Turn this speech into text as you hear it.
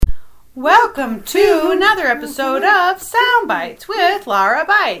Welcome to another episode of Sound Bites with Laura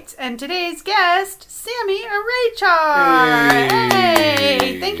Bites, and today's guest, Sammy Arachar.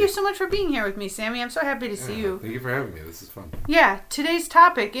 Hey! Thank you so much for being here with me, Sammy. I'm so happy to see you. Thank you for having me. This is fun. Yeah, today's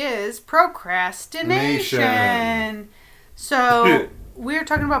topic is procrastination. So, we're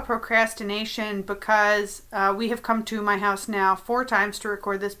talking about procrastination because we have come to my house now 4 times to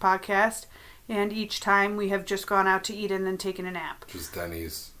record this podcast, and each time we have just gone out to eat and then taken a nap. Just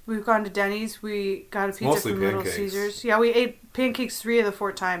Denny's. We've gone to Denny's. We got a pizza from Little Caesars. Yeah, we ate pancakes 3 of the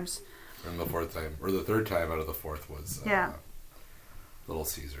 4 times. And the 4th time, or the 3rd time out of the 4th was Little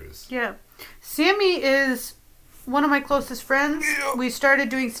Caesars. Yeah. Sammy is one of my closest friends. Yeah. We started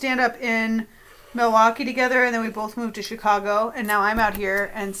doing stand-up in Milwaukee together, and then we both moved to Chicago, and now I'm out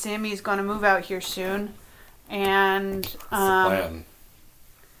here, and Sammy's going to move out here soon. And that's the plan.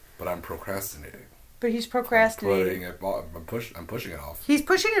 But I'm procrastinating. But he's procrastinating. I'm pushing it off. He's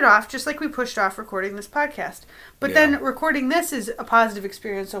pushing it off, just like we pushed off recording this podcast. But then recording this is a positive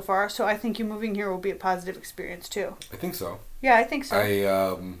experience so far, so I think you moving here will be a positive experience too. I think so. Yeah, I think so. I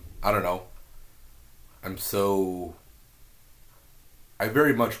don't know. I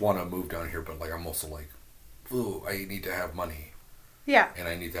very much want to move down here, but I'm also like, ooh, I need to have money. Yeah. And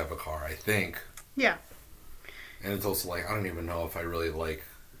I need to have a car, I think. Yeah. And it's also I don't even know if I really like...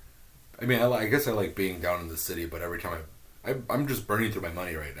 I mean, I guess I like being down in the city, but every time I'm just burning through my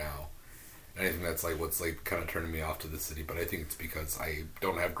money right now. And I think that's what's kind of turning me off to the city, but I think it's because I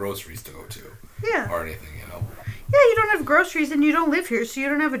don't have groceries to go to. Yeah. Or anything, Yeah, you don't have groceries and you don't live here, so you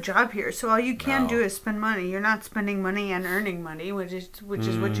don't have a job here. So all you can do is spend money. You're not spending money and earning money, which is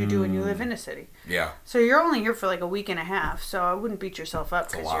what you do when you live in a city. Yeah. So you're only here for a week and a half, so I wouldn't beat yourself up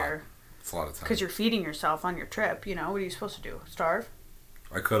because it's a lot of time. Because you're feeding yourself on your trip. What are you supposed to do? Starve?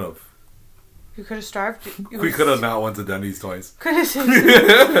 I could have. You could have starved. We could have not went to Denny's twice. We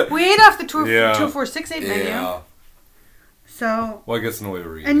ate off the 2468 menu. Yeah. So. Well, I guess no way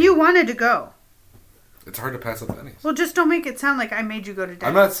we're eating. And you wanted to go. It's hard to pass up Denny's. Well, just don't make it sound like I made you go to Denny's.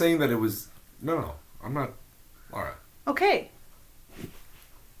 I'm not saying that it was. No, I'm not. All right. Okay.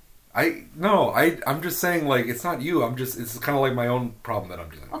 I'm just saying it's not you. It's kind of my own problem that I'm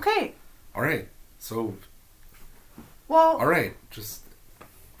dealing with. Okay. All right. So. Well. All right. Just.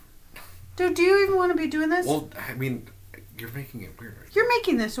 Dude, do you even want to be doing this? Well, I mean, you're making it weird. You're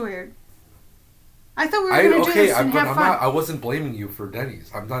making this weird. I thought we were going to do this and have fun. I wasn't blaming you for Denny's.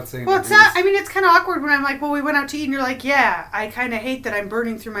 I'm not saying. Well, it's not. I mean, it's kind of awkward when I'm like, well, we went out to eat, and you're like, yeah, I kind of hate that I'm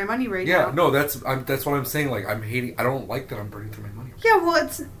burning through my money right now. Yeah, no, that's what I'm saying. I'm hating. I don't like that I'm burning through my money. Yeah, well,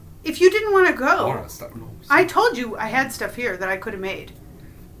 it's if you didn't want to go. Laura, stop. No, stop. I told you I had stuff here that I could have made,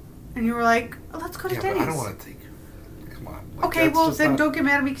 and you were like, oh, let's go to Denny's. But I don't want to take. Come on. Okay, well then don't get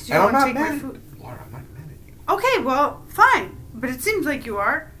mad at me because you don't want to take my food. Laura, I'm not mad at you. Okay, well, fine, but it seems like you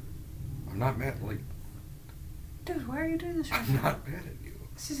are. I'm not mad. Dude, why are you doing this right now? I'm not mad at you.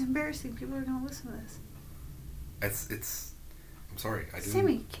 This is embarrassing. People are going to listen to this. It's. I'm sorry.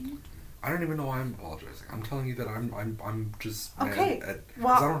 Sammy, can you? I don't even know why I'm apologizing. I'm telling you that I'm just. Okay. Mad at,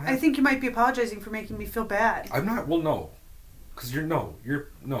 well, I think you might be apologizing for making me feel bad. I'm not. Well, no, because you're no.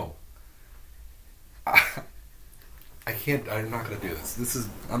 I can't. I'm not going to do this.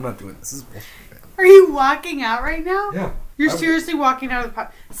 I'm not doing this. This is bullshit. Are you walking out right now? Yeah. You're seriously walking out of the pod.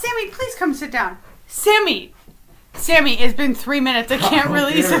 Sammy, please come sit down. Sammy, it's been 3 minutes. I can't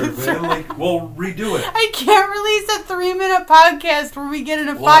release it. Well, redo it. I can't release a 3-minute podcast where we get in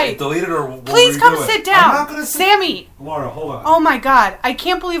a fight. Delete it or we'll please come sit down. I'm not gonna Sammy. Laura, hold on. Oh my God. I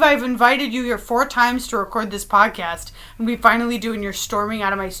can't believe I've invited you here 4 times to record this podcast, and we finally do, and you're storming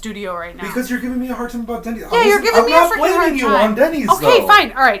out of my studio right now. Because you're giving me a hard time about Denny's. Yeah, you're giving me a freaking hard time. I'm not blaming you on Denny's, Okay,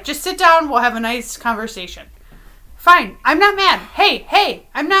 fine. All right, just sit down. We'll have a nice conversation. Fine. I'm not mad. Hey,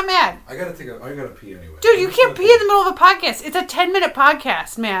 I'm not mad. I gotta pee anyway. Dude, you can't pee in the middle of a podcast. It's a 10-minute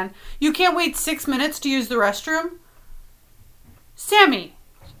podcast, man. You can't wait 6 minutes to use the restroom? Sammy.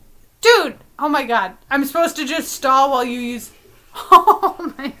 Dude. Oh my God. I'm supposed to just stall while you use...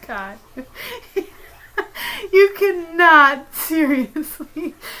 Oh my God. You cannot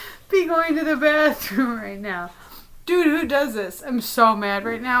seriously be going to the bathroom right now. Dude, who does this? I'm so mad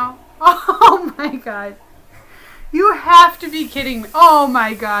right now. Oh my God. You have to be kidding me. Oh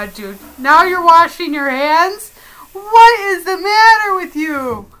my God, dude. Now you're washing your hands? What is the matter with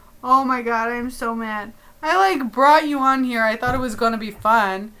you? Oh my God, I'm so mad. I brought you on here. I thought it was going to be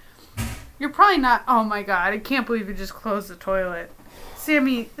fun. You're probably not. Oh my God, I can't believe you just closed the toilet.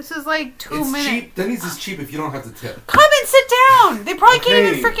 Sammy, this is 2 minutes. It's cheap. Denny's is cheap if you don't have to tip. Come and sit down. They probably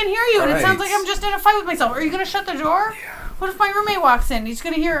can't even freaking hear you. And All it sounds like I'm just in a fight with myself. Are you going to shut the door? Yeah. What if my roommate walks in? He's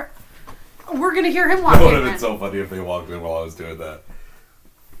going to hear... We're going to hear him walk in. It would have been so funny if they walked in while I was doing that.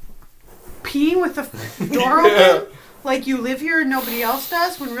 peeing with the door open like you live here and nobody else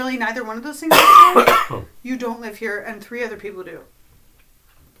does, when really neither one of those things is true. You don't live here and 3 other people do.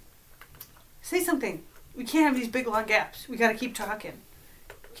 Say something. We can't have these big long gaps. We got to keep talking.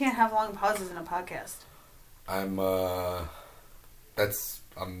 We can't have long pauses in a podcast.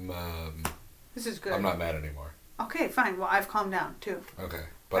 This is good. I'm not mad anymore. Okay, fine. Well, I've calmed down too. Okay.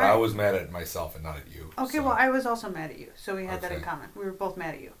 But Right. I was mad at myself and not at you. Okay, so. well, I was also mad at you. So we had that in Okay. common. We were both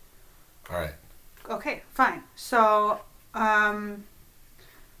mad at you. Alright. Okay, fine. So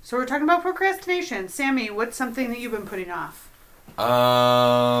we're talking about procrastination. Sammy, what's something that you've been putting off?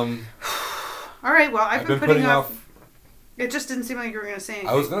 All right, well, I've been putting off... off. It just didn't seem like you were going to say anything.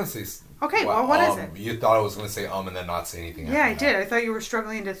 I was gonna say. Okay, well, what is it? You thought I was gonna say and then not say anything. Yeah, I after did. that. I thought you were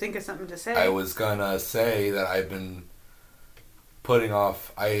struggling to think of something to say. I was gonna say that I've been putting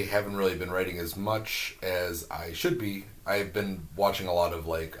off. I haven't really been writing as much as I should be. I've been watching a lot of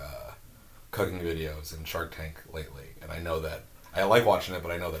cooking videos and Shark Tank lately, and I know that I like watching it,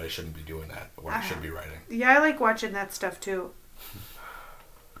 but I know that I shouldn't be doing that. Or I should be writing. Yeah, I like watching that stuff too.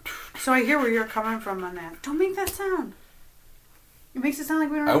 So I hear where you're coming from on that. Don't make that sound. It makes it sound like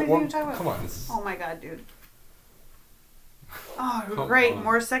we don't have anything to talk about. Come on. This is, Oh my god, dude. Oh, Come great. on.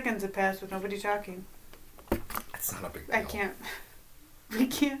 More seconds have passed with nobody talking. it's not a big deal. I can't. I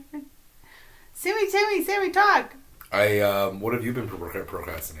can't. Sammy, talk. What have you been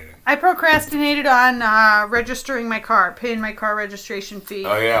procrastinating? I procrastinated on registering my car, paying my car registration fee.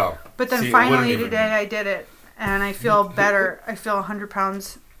 Oh yeah. But then See, it finally wouldn't even- today I did it. And I feel better. I feel 100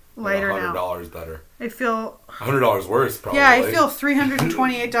 pounds lighter now. $100 better. I feel... $100 worse, probably. Yeah, I feel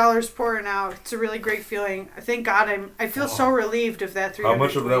 $328 poorer now. It's a really great feeling. Thank God I feel so relieved of that $328. How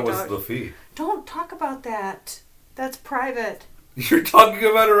much of that was the fee? Don't talk about that. That's private. You're talking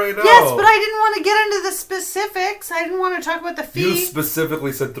about it right now. Yes, but I didn't want to get into the specifics. I didn't want to talk about the fee. You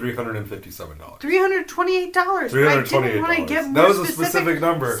specifically said $357. $328. I didn't want to get more That was a specific. specific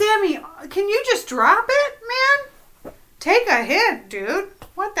number. Sammy, can you just drop it, man? Take a hint, dude.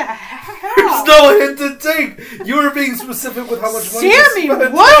 What the hell? There's no hint to take. You were being specific with how much money you Sammy,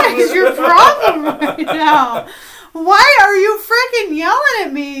 spent. what is your problem right now? Why are you freaking yelling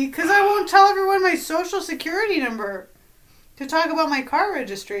at me? Because I won't tell everyone my social security number to talk about my car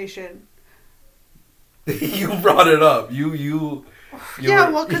registration. You brought it up. You Yeah,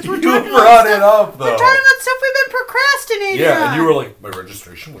 well, because we're you talking brought about it stuff. up, though. We're talking about stuff we've been procrastinating Yeah, on. and you were like, my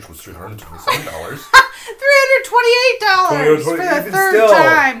registration, which was $327. $328 for the Even third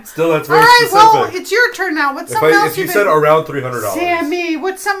time. Still, that's All very right, specific. well, it's your turn now. What's something else If you you've said been... around $300. Sammy,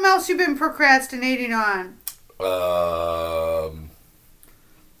 what's something else you've been procrastinating on?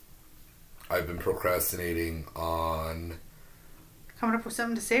 I've been procrastinating on... Coming up with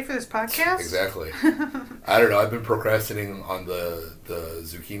something to say for this podcast? Exactly. I don't know. I've been procrastinating on the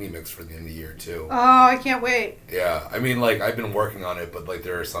zucchini mix for the end of the year, too. Oh, I can't wait. Yeah. I mean, I've been working on it, but,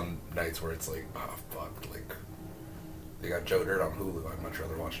 there are some nights where it's like, oh, fuck. They got Joe Dirt on Hulu. I'd much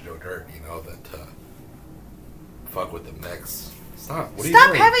rather watch Joe Dirt, than fuck with the mix. Stop. What are you Stop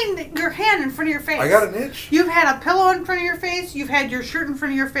doing? having your hand in front of your face. I got an itch. You've had a pillow in front of your face, you've had your shirt in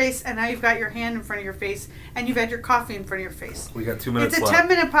front of your face, and now you've got your hand in front of your face, and you've had your coffee in front of your face. We got 2 minutes It's a left.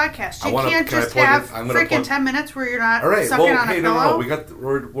 10-minute podcast. You can't can I just plug have in? I'm gonna freaking plug- 10 minutes where you're not All right. sucking Well, on a hey, pillow. no. We got...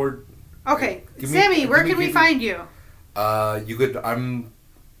 We're Okay, Give me- Sammy, where give me- can we give me- find you? You could... I'm...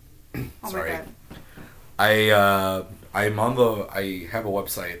 Oh Sorry. my God. I'm on the... I have a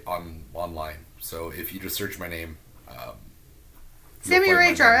website online. So if you just search my name... Sammy you'll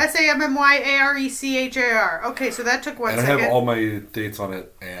find my Rachar, name. SammyRechar. Okay, so that took one And second. I have all my dates on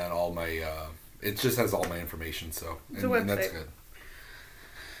it and all my... it just has all my information, so... It's a and that's website. good.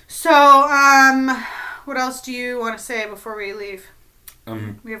 So, what else do you want to say before we leave?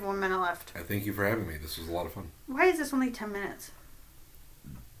 We have 1 minute left. I thank you for having me. This was a lot of fun. Why is this only 10 minutes?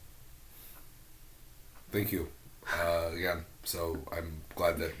 Thank you. Again, so I'm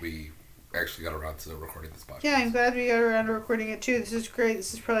glad that we actually got around to recording this podcast. Yeah, I'm glad we got around to recording it too. This is great.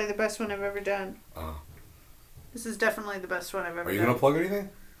 This is probably the best one I've ever done. This is definitely the best one I've ever done. Are you going to plug anything?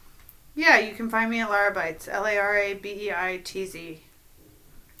 Yeah, you can find me at Larabites. Larabeitz. Okay.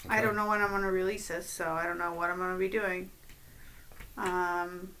 I don't know when I'm going to release this, so I don't know what I'm going to be doing.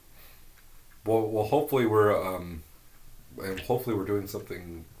 Well, hopefully we're doing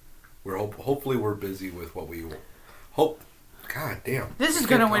something. Hopefully we're busy with what we hope. God damn. This is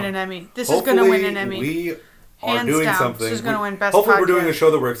going to win an Emmy. This is going to win an Emmy. We are Hands doing down. something. This is going to win Best Hopefully Podcast. we're doing a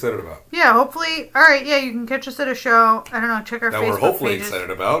show that we're excited about. Yeah, hopefully. All right, yeah, you can catch us at a show. I don't know, check our That Facebook we're hopefully pages.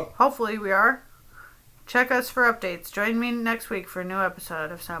 excited about. Hopefully we are. Check us for updates. Join me next week for a new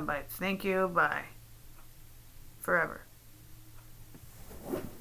episode of Soundbites. Thank you. Bye. Forever.